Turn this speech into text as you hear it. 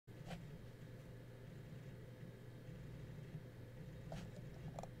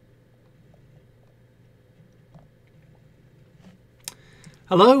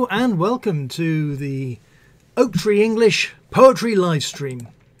Hello and welcome to the Oak Tree English Poetry Livestream.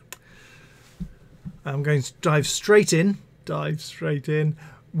 I'm going to dive straight in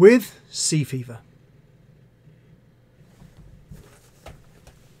with Sea Fever.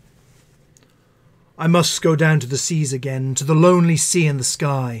 I must go down to the seas again, to the lonely sea and the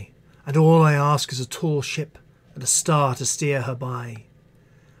sky, and all I ask is a tall ship and a star to steer her by.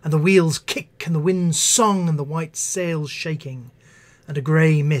 And the wheels kick and the wind's song and the white sails shaking, and a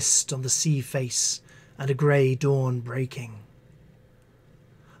grey mist on the sea face and a grey dawn breaking.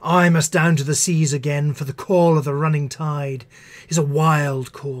 I must down to the seas again, for the call of the running tide is a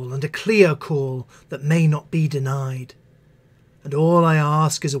wild call and a clear call that may not be denied. And all I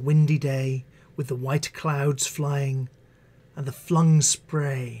ask is a windy day with the white clouds flying, and the flung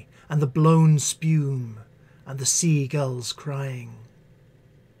spray and the blown spume and the seagulls crying.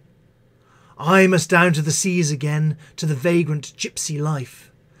 I must down to the seas again, to the vagrant gypsy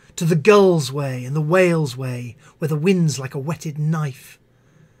life, to the gull's way and the whale's way, where the wind's like a whetted knife.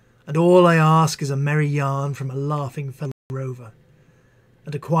 And all I ask is a merry yarn from a laughing fellow rover,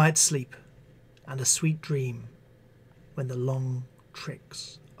 and a quiet sleep and a sweet dream when the long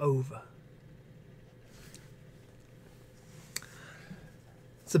trick's over.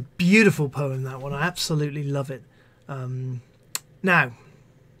 It's a beautiful poem, that one. I absolutely love it. Now,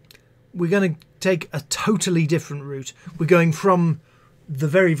 we're going to take a totally different route. We're going from the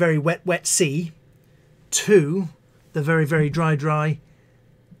very, very wet sea to the very, very dry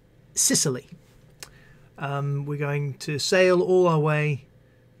Sicily. We're going to sail all our way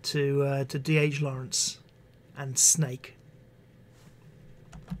to D.H. Lawrence and Snake.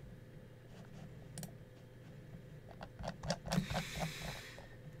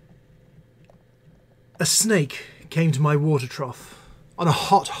 A snake came to my water trough on a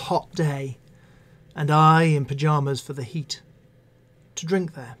hot day, and I in pyjamas for the heat, to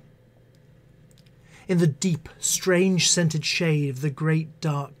drink there. In the deep, strange scented shade of the great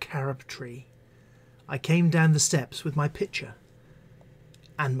dark carob tree, I came down the steps with my pitcher,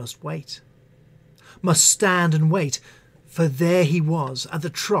 and must wait. Must stand and wait, for there he was at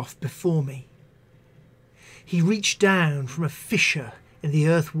the trough before me. He reached down from a fissure in the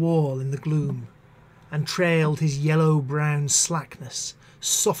earth wall in the gloom, and trailed his yellow-brown slackness,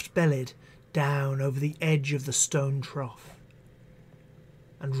 soft-bellied, down over the edge of the stone trough,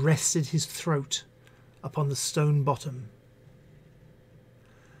 and rested his throat upon the stone bottom.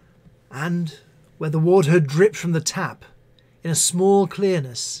 And where the water had dripped from the tap, in a small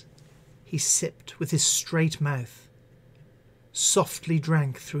clearness, he sipped with his straight mouth, softly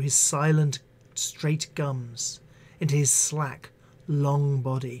drank through his silent, straight gums into his slack, long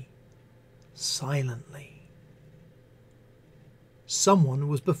body, silently. Someone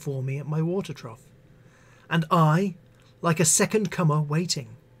was before me at my water trough, and I, like a second comer,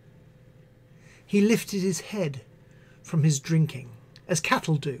 waiting. He lifted his head from his drinking, as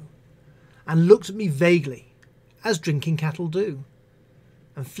cattle do, and looked at me vaguely, as drinking cattle do,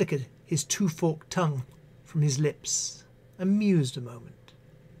 and flickered his two-forked tongue from his lips, and mused a moment,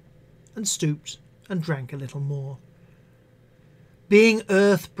 and stooped and drank a little more. Being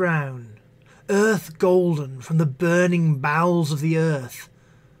earth-brown, earth golden from the burning bowels of the earth,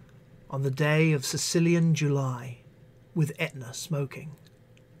 on the day of Sicilian July, with Etna smoking.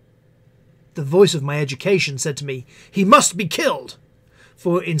 The voice of my education said to me, he must be killed,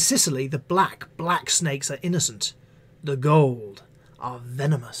 for in Sicily the black snakes are innocent, the gold are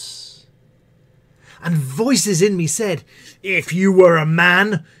venomous. And voices in me said, if you were a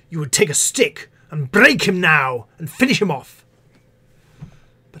man, you would take a stick and break him now and finish him off.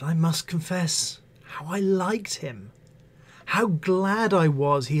 But I must confess how I liked him, how glad I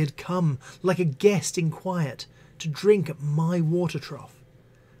was he had come like a guest in quiet to drink at my water trough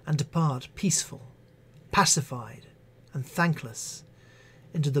and depart peaceful, pacified and thankless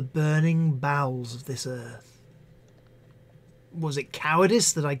into the burning bowels of this earth. Was it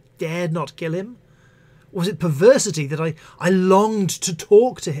cowardice that I dared not kill him? Was it perversity that I longed to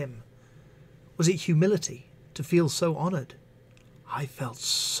talk to him? Was it humility to feel so honoured? I felt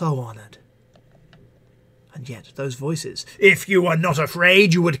so honoured. And yet those voices, if you were not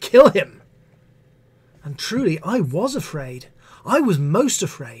afraid, you would kill him. And truly I was afraid. I was most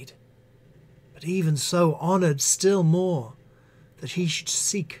afraid. But even so honoured still more that he should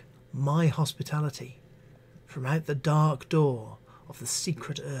seek my hospitality from out the dark door of the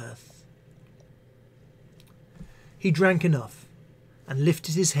secret earth. He drank enough and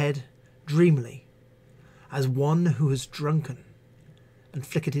lifted his head dreamily, as one who has drunken, and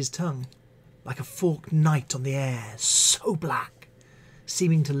flickered his tongue like a forked knight on the air, so black,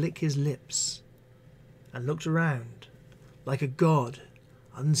 seeming to lick his lips, and looked around like a god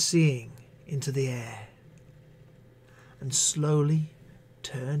unseeing into the air, and slowly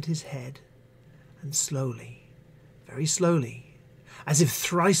turned his head, and slowly, very slowly, as if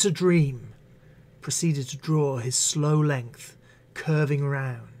thrice a dream, proceeded to draw his slow length, curving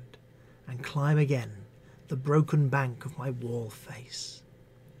round, and climb again the broken bank of my wall face.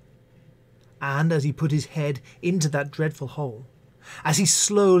 And as he put his head into that dreadful hole, as he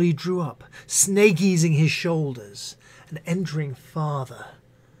slowly drew up, snake-easing his shoulders, and entering farther,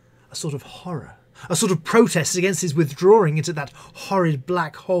 a sort of horror, a sort of protest against his withdrawing into that horrid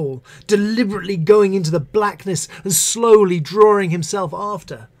black hole, deliberately going into the blackness and slowly drawing himself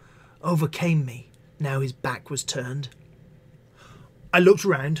after, overcame me, now his back was turned. I looked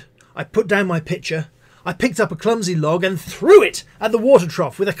round, I put down my pitcher, I picked up a clumsy log and threw it at the water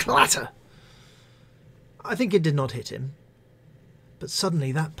trough with a clatter. I think it did not hit him, but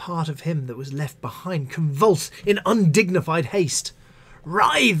suddenly that part of him that was left behind convulsed in undignified haste,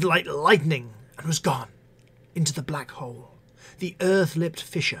 writhed like lightning, and was gone into the black hole, the earth-lipped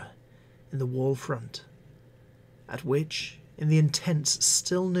fissure in the wall front, at which, in the intense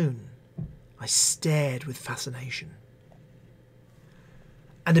still noon, I stared with fascination.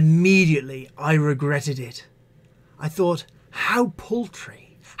 And immediately I regretted it. I thought, how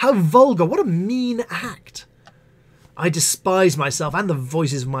paltry, how vulgar, what a mean act. I despised myself and the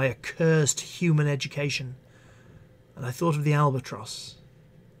voices of my accursed human education, and I thought of the albatross,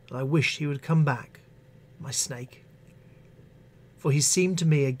 and I wished he would come back, my snake. For he seemed to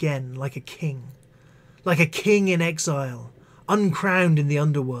me again like a king in exile, uncrowned in the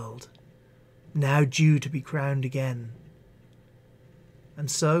underworld, now due to be crowned again. And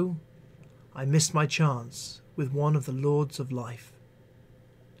so I missed my chance with one of the lords of life,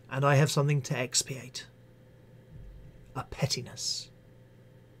 and I have something to expiate. A pettiness.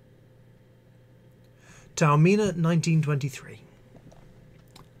 Taormina, 1923.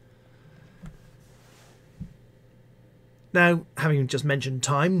 Now, having just mentioned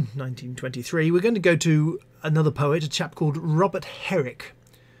time, 1923, we're going to go to another poet, a chap called Robert Herrick.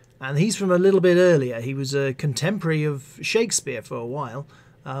 And he's from a little bit earlier. He was a contemporary of Shakespeare for a while.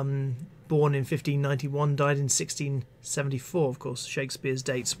 Born in 1591, died in 1674. Of course, Shakespeare's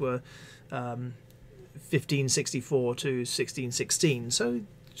dates were 1564 to 1616, so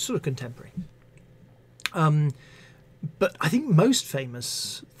sort of contemporary. But I think most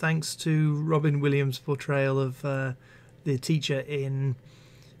famous, thanks to Robin Williams' portrayal of the teacher in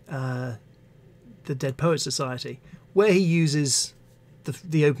the Dead Poets Society, where he uses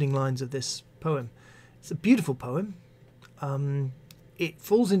the opening lines of this poem. It's a beautiful poem. It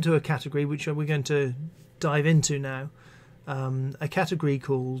falls into a category which we're going to dive into now, a category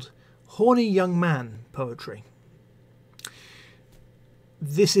called horny young man poetry.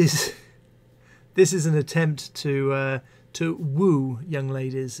 This is an attempt to woo young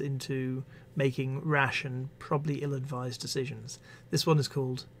ladies into making rash and probably ill-advised decisions. This one is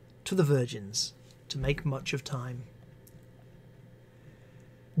called To the Virgins, to Make Much of Time.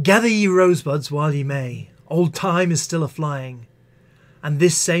 Gather ye rosebuds while ye may, old time is still a-flying, and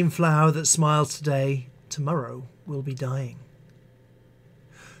this same flower that smiles today, tomorrow will be dying.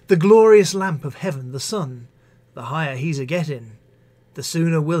 The glorious lamp of heaven, the sun, the higher he's a-getting, the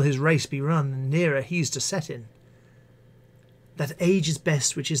sooner will his race be run, and nearer he's to setting. That age is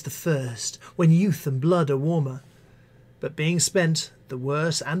best which is the first, when youth and blood are warmer, but being spent, the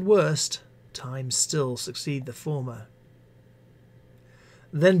worse and worst, times still succeed the former.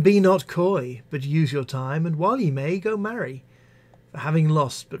 Then be not coy, but use your time, and while ye may, go marry, for having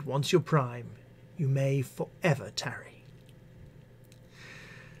lost but once your prime, you may for ever tarry.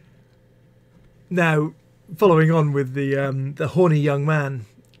 Now, following on with the horny young man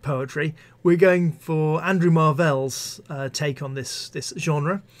poetry, we're going for Andrew Marvell's take on this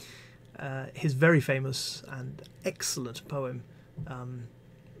genre. His very famous and excellent poem,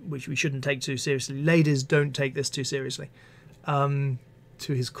 which we shouldn't take too seriously. Ladies, don't take this too seriously.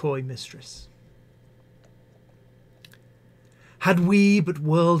 To his coy mistress. Had we but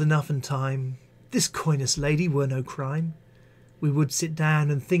world enough and time, this coyness, lady, were no crime. We would sit down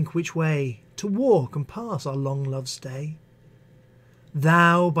and think which way to walk and pass our long love's day.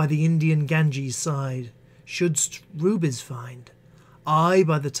 Thou by the Indian Ganges side shouldst rubies find. I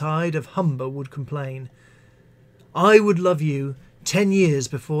by the tide of Humber would complain. I would love you 10 years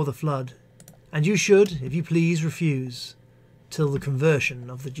before the flood, and you should, if you please, refuse till the conversion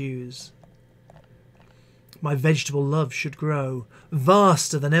of the Jews. My vegetable love should grow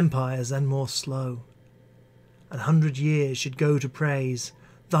vaster than empires and more slow. 100 years should go to praise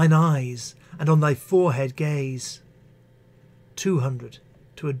thine eyes and on thy forehead gaze. 200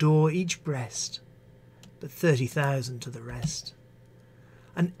 to adore each breast, but 30,000 to the rest.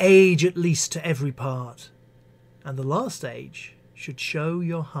 an age at least to every part, and the last age should show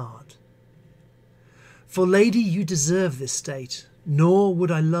your heart. For, lady, you deserve this state, nor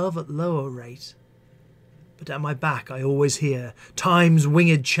would I love at lower rate. But at my back I always hear Time's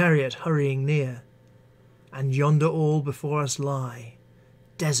winged chariot hurrying near, and yonder all before us lie,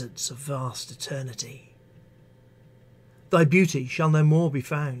 deserts of vast eternity. Thy beauty shall no more be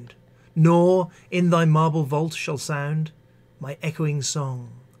found, nor in thy marble vault shall sound my echoing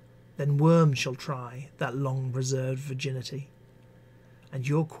song. Then worms shall try that long preserved virginity, and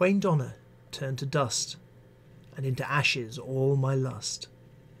your quaint honour turn to dust, and into ashes all my lust.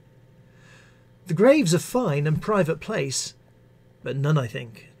 The grave's a fine and private place, but none, I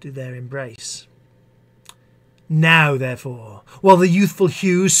think, do there embrace. Now, therefore, while the youthful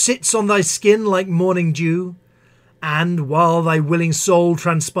hue sits on thy skin like morning dew, and while thy willing soul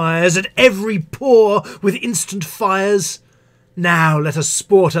transpires at every pore with instant fires, now let us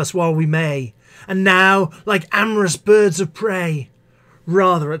sport us while we may, and now, like amorous birds of prey,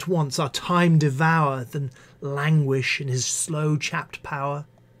 rather at once our time devour than languish in his slow chapped power.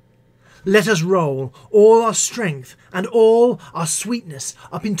 Let us roll all our strength and all our sweetness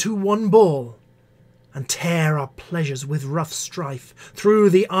up into one ball, and tear our pleasures with rough strife through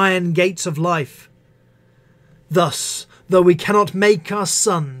the iron gates of life. Thus, though we cannot make our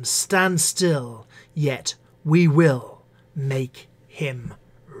sun stand still, yet we will make him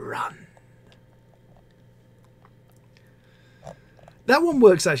run. That one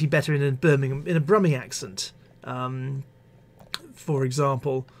works actually better in a Brummie accent. For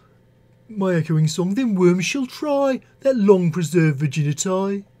example, my echoing song, then worms shall try that long preserved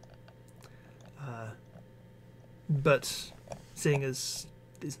virginity. But seeing as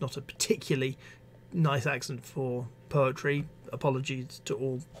it's not a particularly nice accent for poetry, apologies to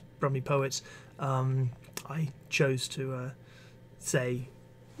all Brummie poets, I chose to say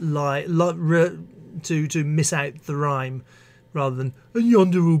to miss out the rhyme rather than "and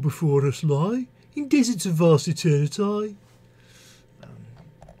yonder all before us lie in deserts of vast eternity."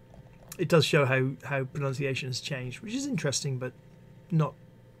 It does show how pronunciation has changed, which is interesting, but not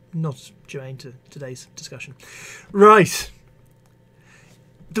germane to today's discussion. Right.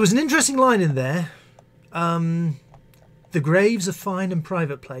 There was an interesting line in there. The grave's a fine and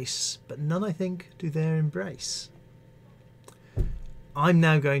private place, but none, I think, do there embrace. I'm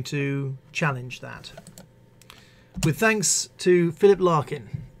now going to challenge that. With thanks to Philip Larkin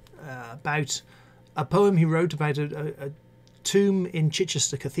about a poem he wrote about a tomb in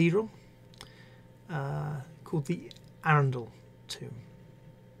Chichester Cathedral called the Arundel Tomb.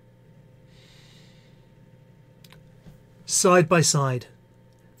 Side by side,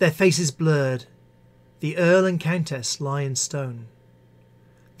 their faces blurred, the Earl and Countess lie in stone,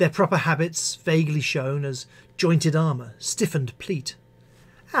 their proper habits vaguely shown as jointed armour, stiffened pleat,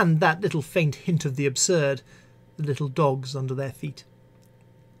 and that little faint hint of the absurd, the little dogs under their feet.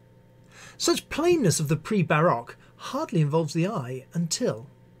 Such plainness of the pre-baroque hardly involves the eye until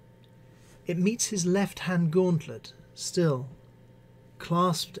it meets his left-hand gauntlet, still,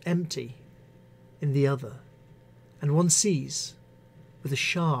 clasped empty in the other, and one sees, with a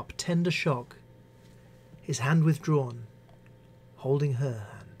sharp, tender shock, his hand withdrawn, holding her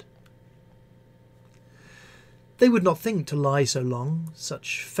hand. They would not think to lie so long,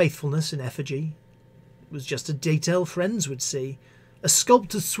 such faithfulness in effigy. It was just a detail friends would see, a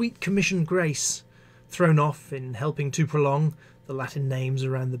sculptor's sweet commissioned grace, thrown off in helping to prolong the Latin names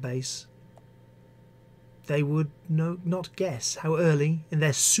around the base. They would not guess how early, in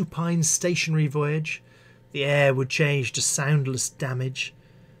their supine stationary voyage, the air would change to soundless damage.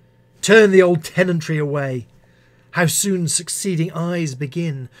 Turn the old tenantry away. How soon succeeding eyes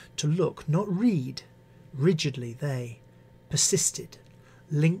begin to look, not read. Rigidly they persisted,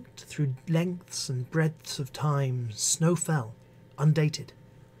 linked through lengths and breadths of time. Snow fell, undated.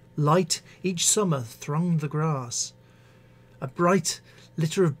 Light each summer thronged the grass. A bright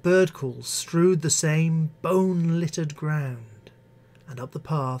litter of bird calls strewed the same bone-littered ground, and up the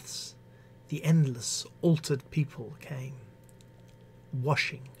paths the endless altered people came,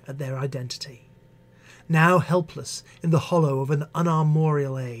 washing at their identity, now helpless in the hollow of an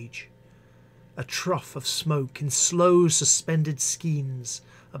unarmorial age, a trough of smoke in slow suspended skeins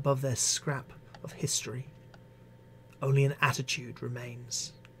above their scrap of history. Only an attitude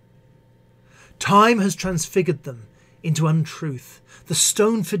remains. Time has transfigured them into untruth. The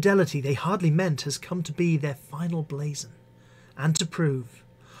stone fidelity they hardly meant has come to be their final blazon, and to prove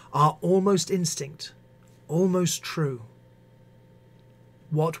our almost instinct, almost true.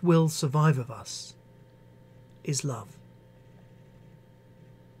 What will survive of us is love.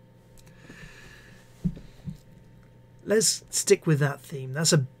 Let's stick with that theme.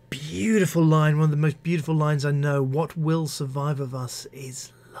 That's a beautiful line, one of the most beautiful lines I know. What will survive of us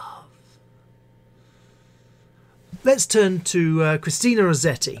is love. Let's turn to Christina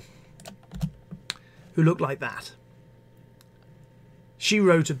Rossetti, who looked like that. She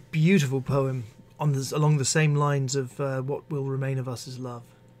wrote a beautiful poem along the same lines of what will remain of us is love,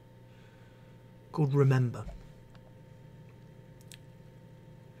 called Remember.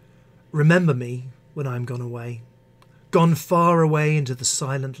 Remember me when I am gone away, gone far away into the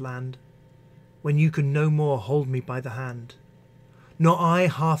silent land, when you can no more hold me by the hand, nor I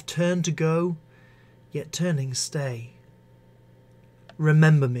half turn to go, yet turning stay.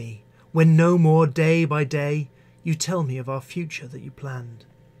 Remember me when no more day by day you tell me of our future that you planned.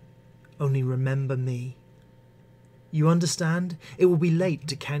 Only remember me. You understand? It will be late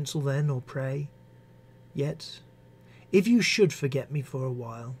to counsel then or pray. Yet, if you should forget me for a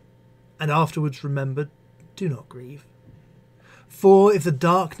while, and afterwards remember, do not grieve. For if the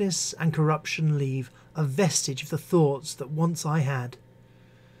darkness and corruption leave a vestige of the thoughts that once I had,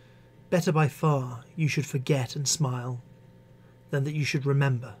 better by far you should forget and smile, than that you should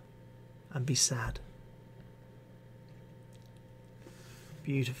remember and be sad.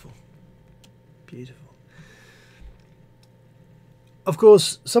 Beautiful. Beautiful. Of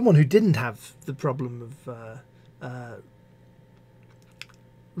course, someone who didn't have the problem of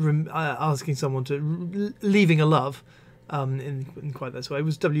asking someone to leaving a love in quite this way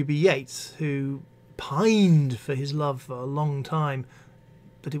was W.B. Yeats, who pined for his love for a long time,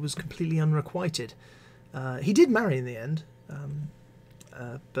 but it was completely unrequited. He did marry in the end,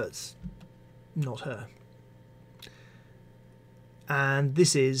 but not her. And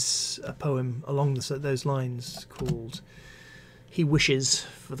this is a poem along those lines called He Wishes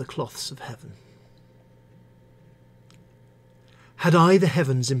for the Cloths of Heaven. Had I the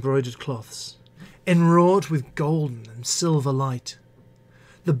heavens' embroidered cloths, enwrought with golden and silver light,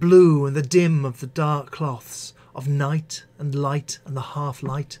 the blue and the dim of the dark cloths of night and light and the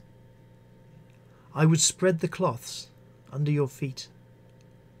half-light, I would spread the cloths under your feet.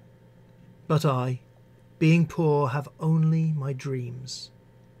 But I, being poor, have only my dreams.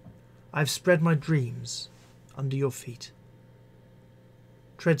 I have spread my dreams under your feet.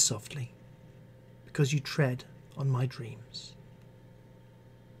 Tread softly, because you tread on my dreams.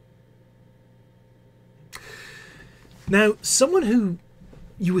 Now, someone who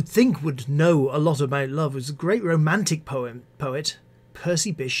you would think would know a lot about love was a great romantic poet,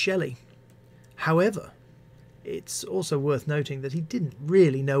 Percy Bysshe Shelley. However, it's also worth noting that he didn't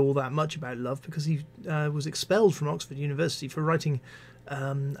really know all that much about love, because he was expelled from Oxford University for writing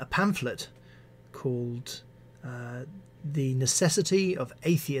a pamphlet called The Necessity of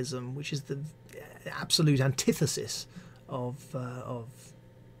Atheism, which is the absolute antithesis of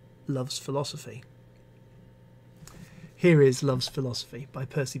love's philosophy. Here is Love's Philosophy by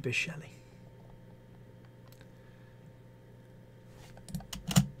Percy Bysshe Shelley.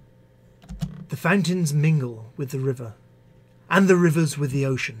 The fountains mingle with the river, and the rivers with the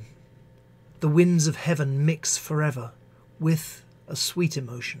ocean. The winds of heaven mix forever with a sweet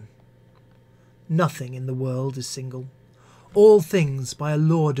emotion. Nothing in the world is single, all things by a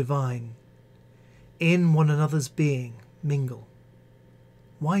law divine in one another's being mingle.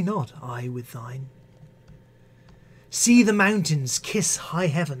 Why not I with thine? See the mountains kiss high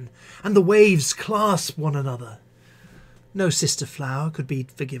heaven, and the waves clasp one another. No sister flower could be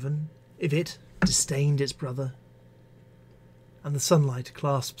forgiven if it disdained its brother. And the sunlight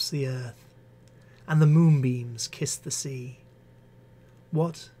clasps the earth, and the moonbeams kiss the sea.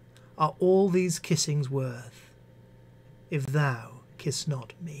 What are all these kissings worth, if thou kiss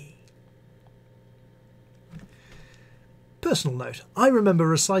not me? Personal note, I remember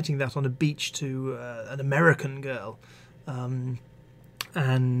reciting that on a beach to an American girl,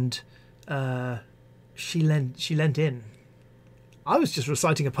 and she lent in. I was just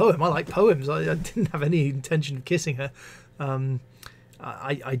reciting a poem. I like poems. I didn't have any intention of kissing her.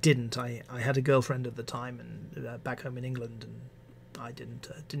 I didn't. I had a girlfriend at the time, and back home in England, and I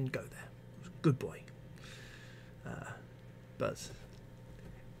didn't go there. I was a good boy, but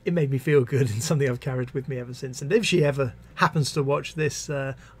it made me feel good, and something I've carried with me ever since. And if she ever happens to watch this,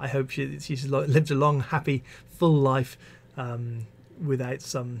 I hope she's lived a long, happy, full life without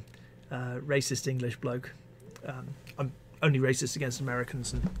some racist English bloke. I'm only racist against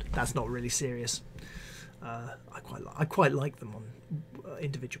Americans, and that's not really serious. I quite like them on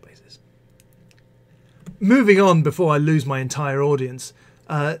individual basis. Moving on before I lose my entire audience,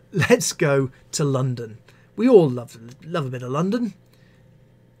 let's go to London. We all love a bit of London.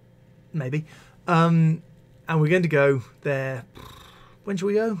 Maybe. And we're going to go there. When shall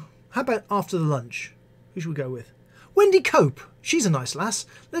we go? How about after the lunch? Who should we go with? Wendy Cope. She's a nice lass.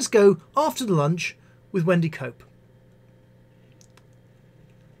 Let's go after the lunch with Wendy Cope.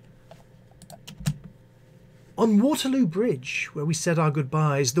 On Waterloo Bridge, where we said our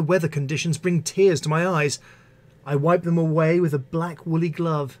goodbyes, the weather conditions bring tears to my eyes. I wipe them away with a black woolly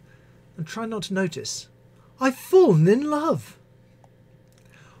glove and try not to notice. I've fallen in love.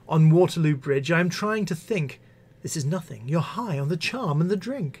 On Waterloo Bridge, I am trying to think. This is nothing. You're high on the charm and the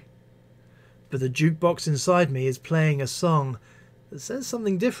drink. But the jukebox inside me is playing a song that says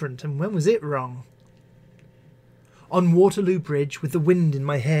something different, and when was it wrong? On Waterloo Bridge, with the wind in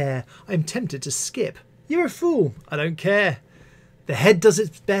my hair, I am tempted to skip. You're a fool. I don't care. The head does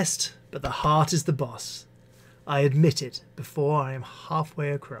its best, but the heart is the boss. I admit it before I am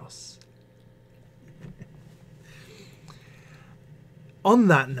halfway across. On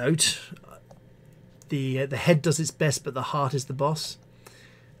that note, the head does its best, but the heart is the boss.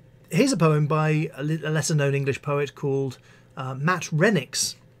 Here's a poem by a lesser-known English poet called Matt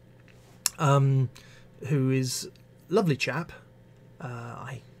Rennicks, who is a lovely chap.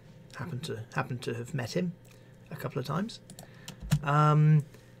 I happen to have met him a couple of times.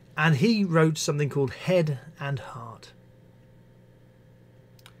 And he wrote something called Head and Heart.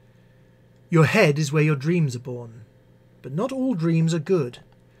 Your head is where your dreams are born, but not all dreams are good.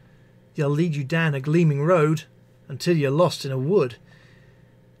 They'll lead you down a gleaming road until you're lost in a wood.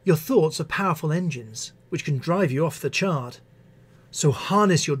 Your thoughts are powerful engines which can drive you off the chart. So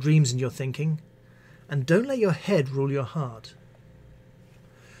harness your dreams and your thinking, and don't let your head rule your heart.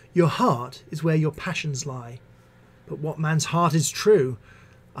 Your heart is where your passions lie, but what man's heart is true?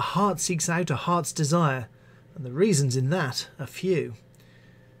 A heart seeks out a heart's desire, and the reasons in that are few.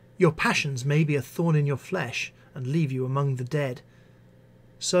 Your passions may be a thorn in your flesh and leave you among the dead.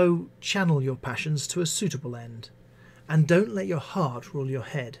 So channel your passions to a suitable end, and don't let your heart rule your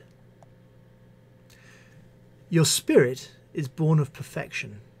head. Your spirit is born of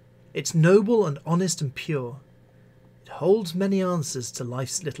perfection. It's noble and honest and pure. It holds many answers to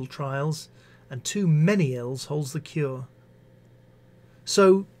life's little trials, and too many ills holds the cure.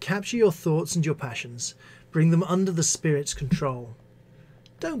 So capture your thoughts and your passions, bring them under the spirit's control.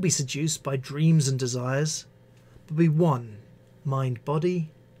 Don't be seduced by dreams and desires, but be one, mind,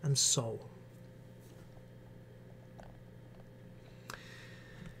 body, and soul.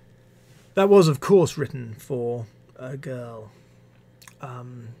 That was, of course, written for a girl.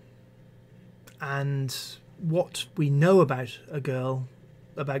 And what we know about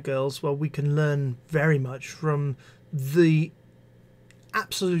girls, well, we can learn very much from the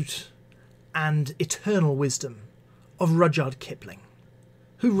absolute and eternal wisdom of Rudyard Kipling,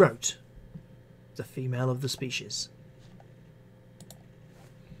 who wrote The Female of the Species.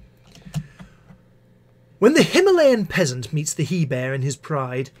 When the Himalayan peasant meets the he-bear in his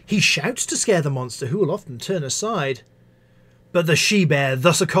pride, he shouts to scare the monster, who will often turn aside. But the she-bear,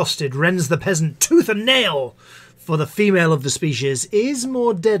 thus accosted, rends the peasant tooth and nail, for the female of the species is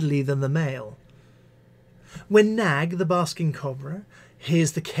more deadly than the male. When Nag, the basking cobra,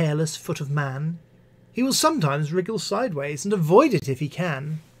 hears the careless foot of man, he will sometimes wriggle sideways and avoid it if he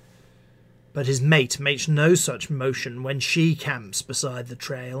can. But his mate makes no such motion when she camps beside the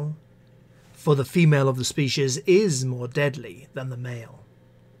trail, for the female of the species is more deadly than the male.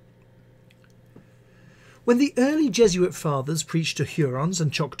 When the early Jesuit fathers preached to Hurons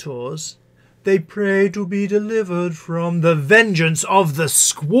and Choctaws, they prayed to be delivered from the vengeance of the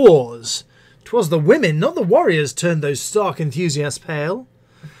squaws. 'Twas the women, not the warriors, turned those stark enthusiasts pale,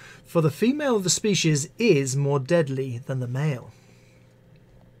 for the female of the species is more deadly than the male.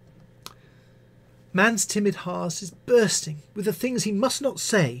 Man's timid heart is bursting with the things he must not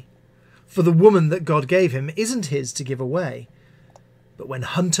say, for the woman that God gave him isn't his to give away. But when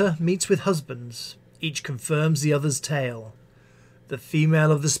hunter meets with husbands, each confirms the other's tale. The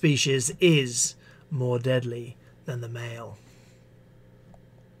female of the species is more deadly than the male.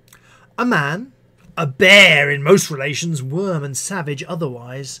 A man, a bear in most relations, worm and savage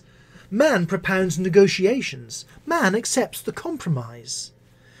otherwise. Man propounds negotiations. Man accepts the compromise.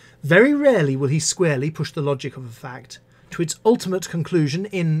 Very rarely will he squarely push the logic of a fact to its ultimate conclusion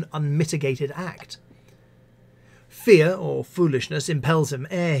in unmitigated act. Fear or foolishness impels him,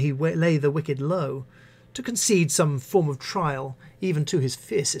 ere he lay the wicked low, to concede some form of trial even to his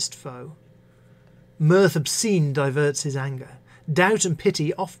fiercest foe. Mirth obscene diverts his anger. Doubt and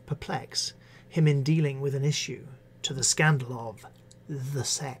pity oft perplex him in dealing with an issue to the scandal of the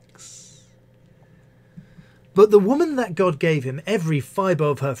sex. But the woman that God gave him, every fibre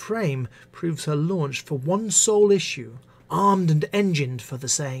of her frame, proves her launched for one sole issue, armed and engined for the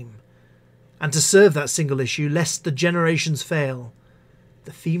same. And to serve that single issue, lest the generations fail,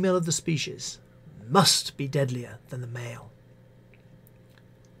 the female of the species must be deadlier than the male.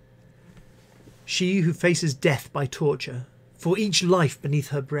 She who faces death by torture, for each life beneath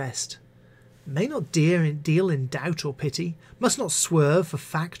her breast, may not deal in doubt or pity, must not swerve for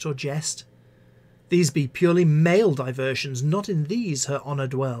fact or jest. These be purely male diversions, not in these her honour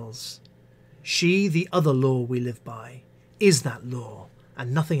dwells. She, the other law we live by, is that law,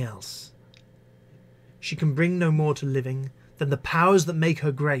 and nothing else. She can bring no more to living than the powers that make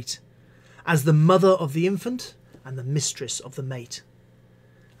her great, as the mother of the infant and the mistress of the mate.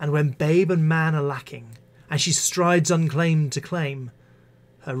 And when babe and man are lacking, and she strides unclaimed to claim,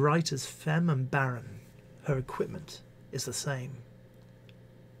 her right as femme and baron, her equipment is the same.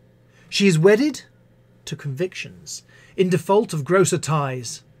 She is wedded to convictions, in default of grosser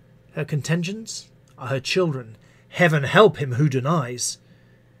ties. Her contentions are her children, heaven help him who denies.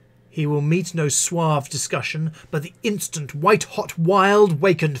 He will meet no suave discussion, but the instant, white-hot, wild,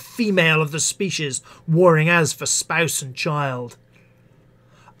 wakened female of the species, warring as for spouse and child.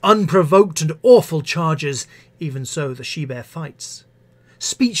 Unprovoked and awful charges, even so the she-bear fights.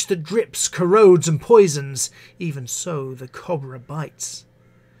 Speech that drips, corrodes and poisons, even so the cobra bites.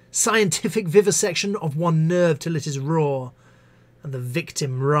 Scientific vivisection of one nerve till it is raw, and the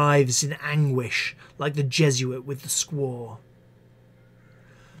victim writhes in anguish like the Jesuit with the squaw.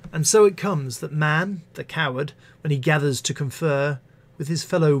 And so it comes that man, the coward, when he gathers to confer with his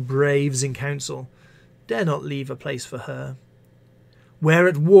fellow braves in council, dare not leave a place for her. Where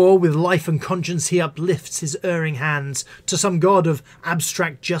at war with life and conscience he uplifts his erring hands to some god of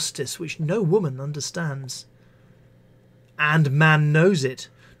abstract justice which no woman understands. And man knows it,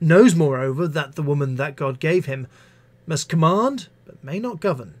 knows moreover that the woman that God gave him must command but may not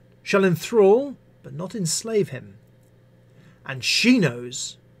govern, shall enthrall but not enslave him. And she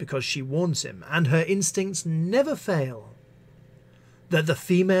knows, because she warns him, and her instincts never fail, that the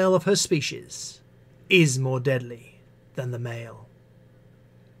female of her species is more deadly than the male.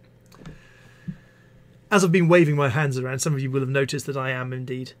 As I've been waving my hands around, some of you will have noticed that I am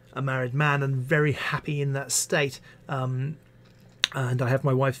indeed a married man and very happy in that state. And I have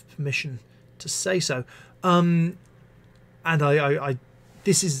my wife's permission to say so. And I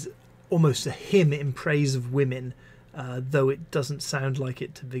this is almost a hymn in praise of women, though it doesn't sound like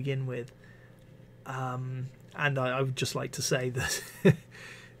it to begin with. And I would just like to say that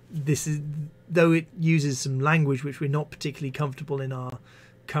this is, though it uses some language which we're not particularly comfortable in our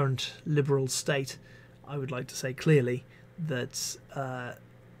current liberal state, I would like to say clearly that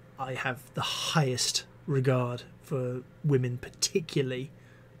I have the highest regard for women, particularly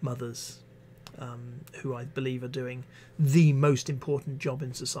mothers, who I believe are doing the most important job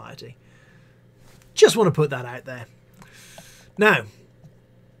in society. Just want to put that out there. Now,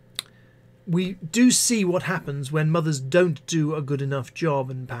 we do see what happens when mothers don't do a good enough job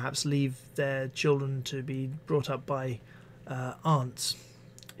and perhaps leave their children to be brought up by aunts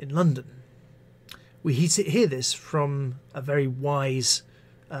in London. We hear this from a very wise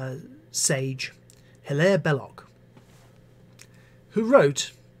sage, Hilaire Belloc, who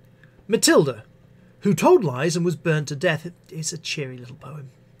wrote Matilda, who told lies and was burnt to death. It's a cheery little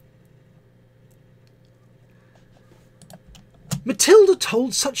poem. Matilda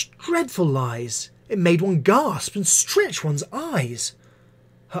told such dreadful lies, it made one gasp and stretch one's eyes.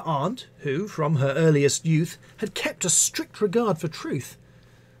 Her aunt, who from her earliest youth had kept a strict regard for truth,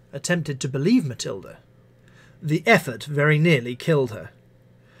 attempted to believe Matilda. The effort very nearly killed her,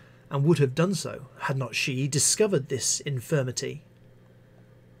 and would have done so had not she discovered this infirmity.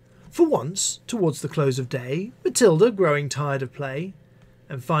 For once, towards the close of day, Matilda, growing tired of play,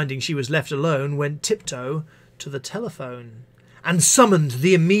 and finding she was left alone, went tiptoe to the telephone, and summoned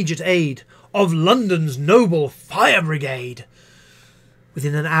the immediate aid of London's noble fire brigade.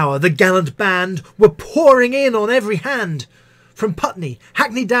 Within an hour the gallant band were pouring in on every hand, from Putney,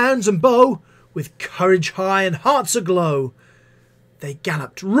 Hackney Downs and Bow, with courage high and hearts aglow. They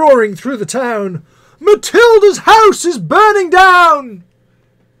galloped, roaring through the town, "Matilda's house is burning down!"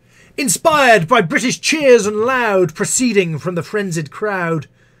 Inspired by British cheers and loud, proceeding from the frenzied crowd,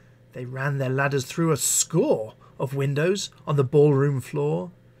 they ran their ladders through a score of windows on the ballroom floor,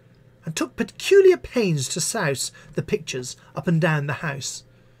 and took peculiar pains to souse the pictures up and down the house,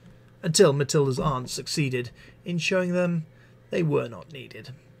 until Matilda's aunt succeeded in showing them they were not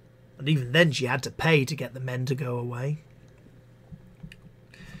needed, and even then she had to pay to get the men to go away.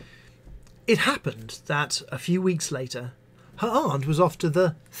 It happened that a few weeks later her aunt was off to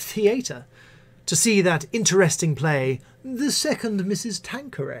the theatre to see that interesting play, The Second Mrs.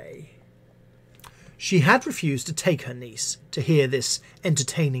 Tanqueray. She had refused to take her niece to hear this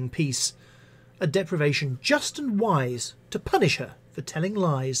entertaining piece, a deprivation just and wise to punish her for telling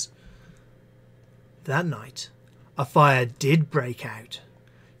lies. That night, a fire did break out.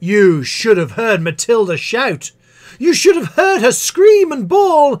 You should have heard Matilda shout. You should have heard her scream and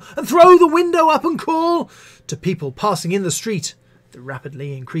bawl and throw the window up and call to people passing in the street, the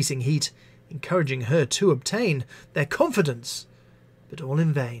rapidly increasing heat encouraging her to obtain their confidence, but all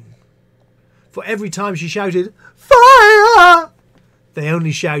in vain. For every time she shouted, "Fire!" they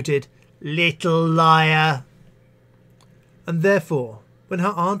only shouted, "Little liar!" And therefore, when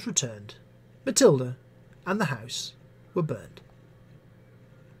her aunt returned, Matilda and the house were burned.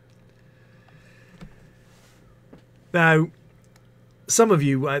 Now, some of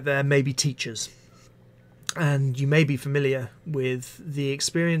you out there may be teachers, and you may be familiar with the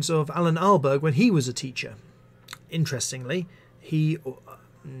experience of Alan Alberg when he was a teacher. Interestingly,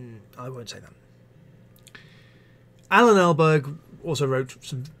 I won't say that. Alan Alberg also wrote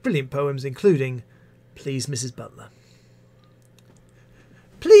some brilliant poems, including Please Mrs. Butler.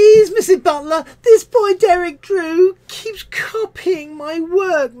 Please, Mrs. Butler, this boy Derek Drew keeps copying my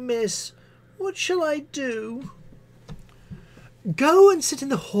work, miss. What shall I do? Go and sit in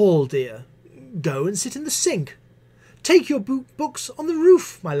the hall, dear. Go and sit in the sink. Take your books on the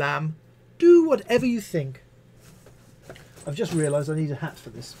roof, my lamb. Do whatever you think. I've just realised I need a hat for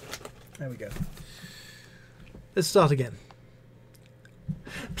this. There we go. Let's start again.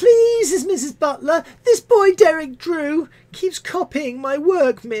 Please, Mrs. Butler, this boy Derek Drew keeps copying my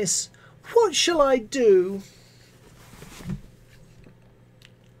work, miss. What shall I do?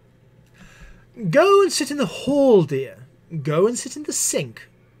 Go and sit in the hall, dear. Go and sit in the sink.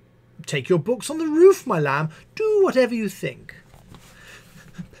 Take your books on the roof, my lamb. Do whatever you think.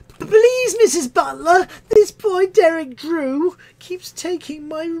 Please, Mrs. Butler, this boy Derek Drew keeps taking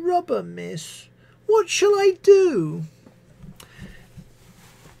my rubber, miss. What shall I do?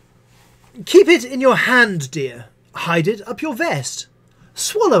 Keep it in your hand, dear. Hide it up your vest.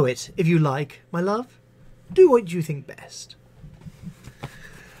 Swallow it, if you like, my love. Do what you think best.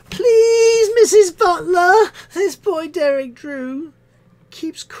 Please, Mrs. Butler, this boy Derek Drew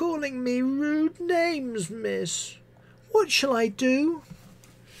keeps calling me rude names, miss. What shall I do?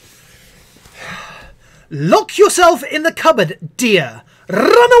 Lock yourself in the cupboard, dear.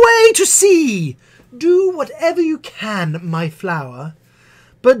 Run away to sea. Do whatever you can, my flower,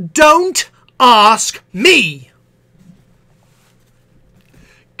 but don't ask me.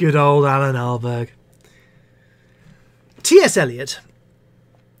 Good old Alan Alberg. T.S. Eliot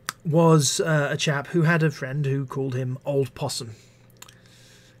was a chap who had a friend who called him Old Possum.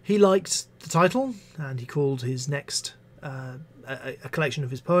 He liked the title, and he called his next a collection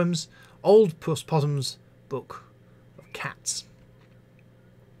of his poems Old Possum's Book of Cats.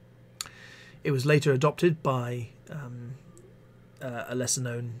 It was later adopted by a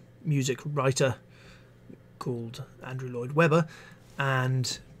lesser-known music writer called Andrew Lloyd Webber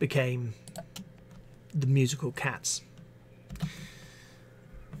and became the musical Cats.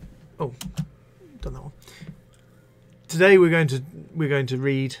 Oh, done that one. Today we're going to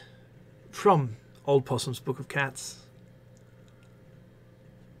read from Old Possum's Book of Cats,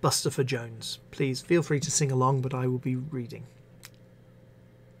 Bustopher Jones. Please feel free to sing along, but I will be reading.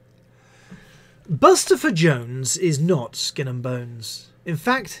 Bustopher Jones is not skin and bones. In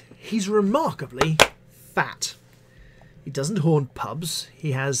fact, he's remarkably fat. He doesn't haunt pubs.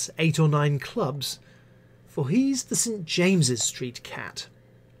 He has 8 or 9 clubs, for he's the St. James's Street cat.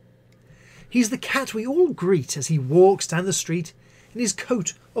 He's the cat we all greet as he walks down the street in his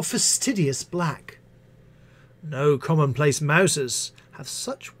coat of fastidious black. No commonplace mousers have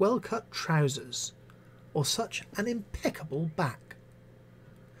such well-cut trousers, or such an impeccable back.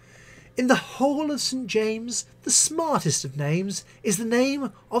 In the whole of St. James, the smartest of names is the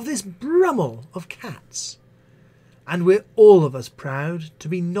name of this Brummel of cats, and we're all of us proud to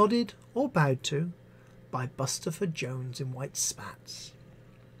be nodded or bowed to by Bustopher Jones in white spats.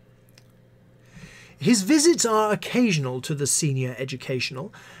 His visits are occasional to the senior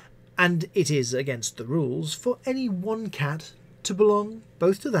educational, and it is against the rules for any one cat to belong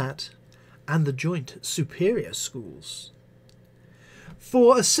both to that and the joint superior schools.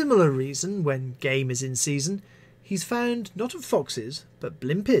 For a similar reason, when game is in season, he's found not of foxes, but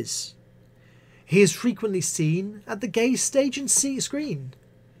blimpies. He is frequently seen at the gay stage and screen,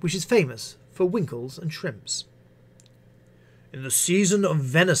 which is famous for winkles and shrimps. In the season of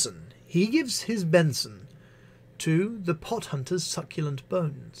venison, he gives his benson to the pot hunter's succulent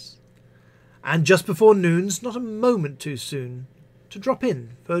bones, and just before noon's not a moment too soon to drop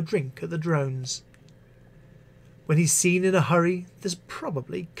in for a drink at the Drones. When he's seen in a hurry, there's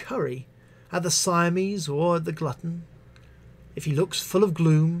probably curry at the Siamese or at the Glutton. If he looks full of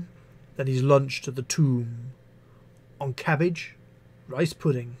gloom, then he's lunched at the Tomb on cabbage, rice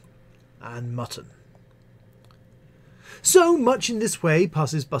pudding, and mutton. So much in this way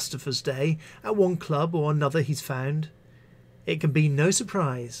passes Bustopher's day. At one club or another he's found. It can be no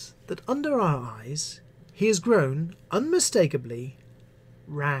surprise that under our eyes he has grown unmistakably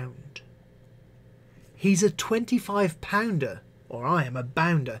round. He's a 25-pounder, or I am a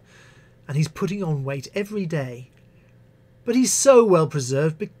bounder, and he's putting on weight every day. But he's so well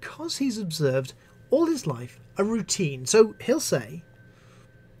preserved because he's observed all his life a routine. So he'll say,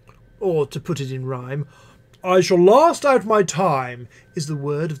 or to put it in rhyme, "I shall last out my time," is the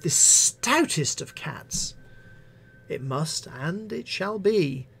word of this stoutest of cats. It must, and it shall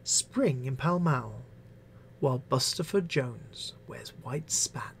be, spring in Pall Mall, while Bustopher Jones wears white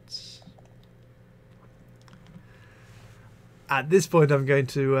spats. At this point, I'm going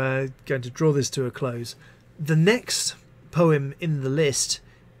to draw this to a close. The next poem in the list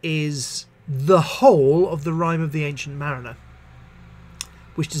is the whole of the Rime of the Ancient Mariner,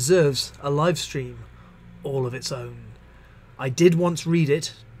 which deserves a live stream all of its own. I did once read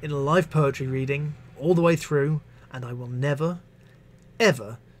it in a live poetry reading all the way through, and I will never,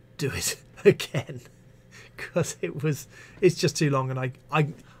 ever do it again because it's just too long, and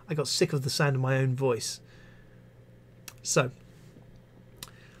I got sick of the sound of my own voice. So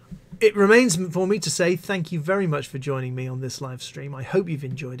it remains for me to say thank you very much for joining me on this live stream. I hope you've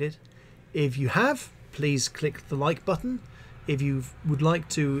enjoyed it. If you have, please click the like button. If you would like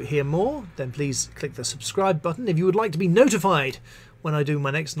to hear more, then please click the subscribe button. If you would like to be notified when I do my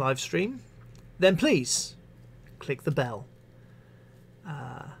next live stream, then please click the bell.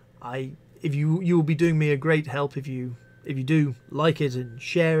 You will be doing me a great help if you do like it and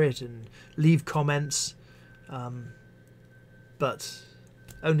share it and leave comments, but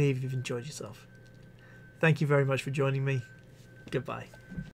only if you've enjoyed yourself. Thank you very much for joining me. Goodbye.